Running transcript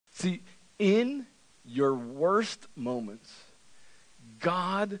See, in your worst moments,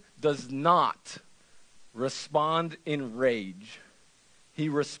 God does not respond in rage. He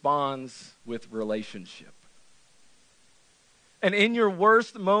responds with relationship. And in your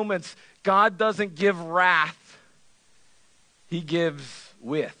worst moments, God doesn't give wrath. He gives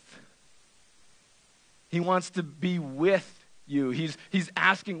with. He wants to be with you. He's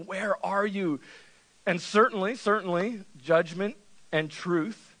asking, where are you? And certainly, judgment and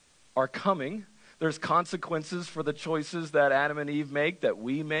truth are coming. There's consequences for the choices that Adam and Eve make, that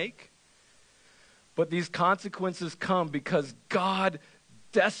we make. But these consequences come because God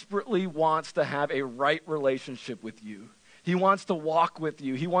desperately wants to have a right relationship with you. He wants to walk with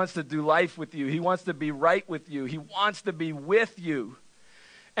you. He wants to do life with you. He wants to be right with you. He wants to be with you.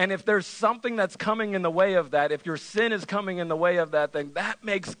 And if there's something that's coming in the way of that, if your sin is coming in the way of that, then that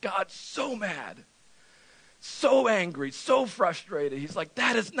makes God so mad, so angry, so frustrated. He's like,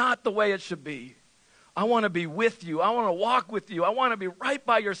 that is not the way it should be. I want to be with you. I want to walk with you. I want to be right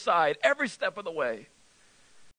by your side every step of the way.